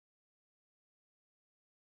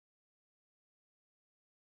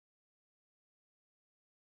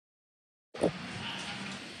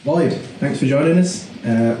Lloyd, thanks for joining us.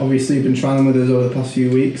 Obviously you've been trialling with us over the past few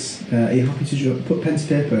weeks. Are you happy to put pen to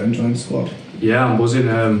paper and join the squad? Yeah, I'm buzzing.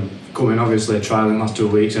 Coming obviously trialling last 2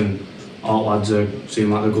 weeks and all lads seem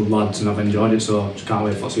like they're good lads and I've enjoyed it, so just can't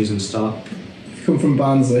wait for the season to start. You come from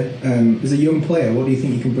Barnsley. As a young player, what do you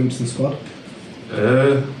think you can bring to the squad?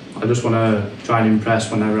 I just want to try and impress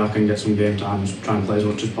whenever I can get some game time, just try and play as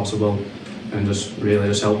much as possible and just really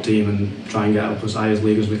just help team and try and get up as high as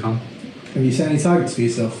league as we can. Have you set any targets for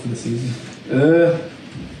yourself for the season?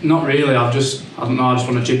 Not really. I just want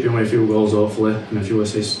to chip in with a few goals hopefully and a few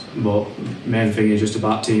assists, but main thing is just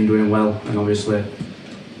about team doing well and obviously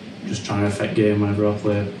just trying to affect game whenever I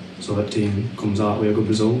play so that team comes out with a good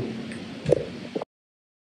result.